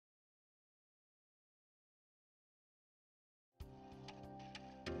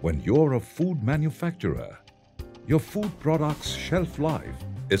When you're a food manufacturer, your food product's shelf life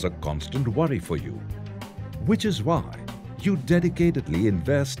is a constant worry for you, which is why you dedicatedly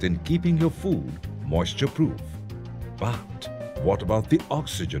invest in keeping your food moisture-proof. But what about the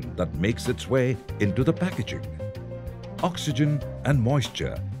oxygen that makes its way into the packaging? Oxygen and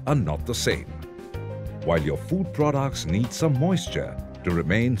moisture are not the same. While your food products need some moisture to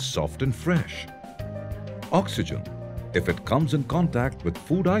remain soft and fresh, oxygen, if it comes in contact with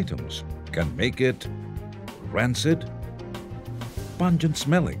food items, can make it rancid, pungent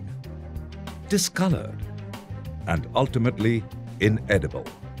smelling, discolored, and ultimately inedible.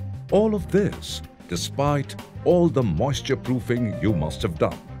 All of this despite all the moisture proofing you must have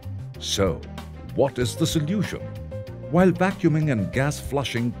done. So, what is the solution? While vacuuming and gas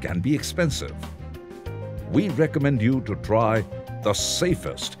flushing can be expensive, we recommend you to try the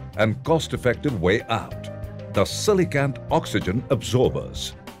safest and cost-effective way out: the CILICANT Oxygen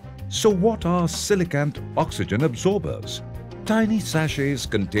Absorbers. So what are CILICANT Oxygen Absorbers? Tiny sachets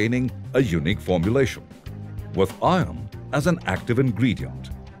containing a unique formulation with iron as an active ingredient.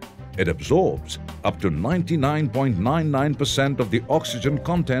 It absorbs up to 99.99% of the oxygen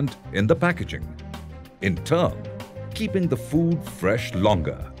content in the packaging, in turn keeping the food fresh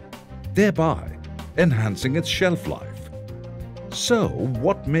longer, thereby enhancing its shelf life. So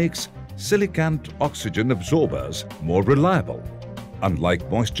what makes CILICANT Oxygen Absorbers more reliable? Unlike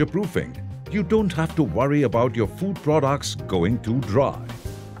moisture proofing, you don't have to worry about your food products going too dry.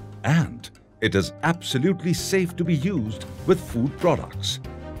 And it is absolutely safe to be used with food products.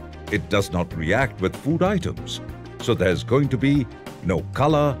 It does not react with food items, so there's going to be no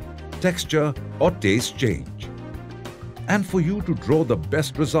color, texture or taste change. And for you to draw the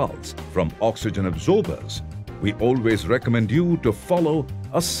best results from oxygen absorbers, we always recommend you to follow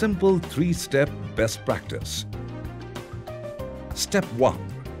a simple 3-step best practice. Step 1.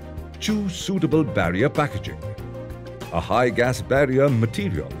 Choose suitable barrier packaging. A high gas barrier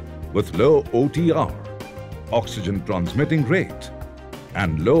material with low OTR, oxygen transmitting rate,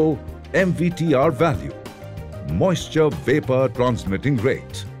 and low MVTR value, moisture vapor transmitting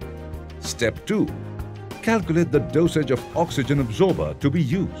rate. Step 2. Calculate the dosage of oxygen absorber to be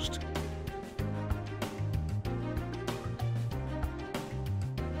used.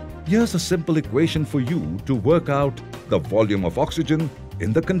 Here's a simple equation for you to work out the volume of oxygen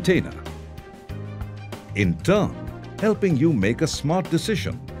in the container, in turn helping you make a smart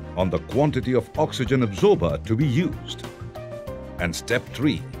decision on the quantity of oxygen absorber to be used. And step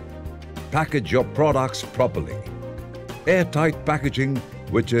 3. Package your products properly. Airtight packaging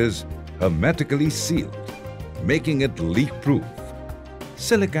which is hermetically sealed, making it leak-proof.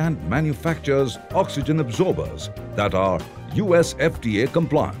 CILICANT manufactures oxygen absorbers that are US FDA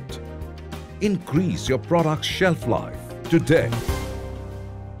compliant. Increase your product's shelf life today.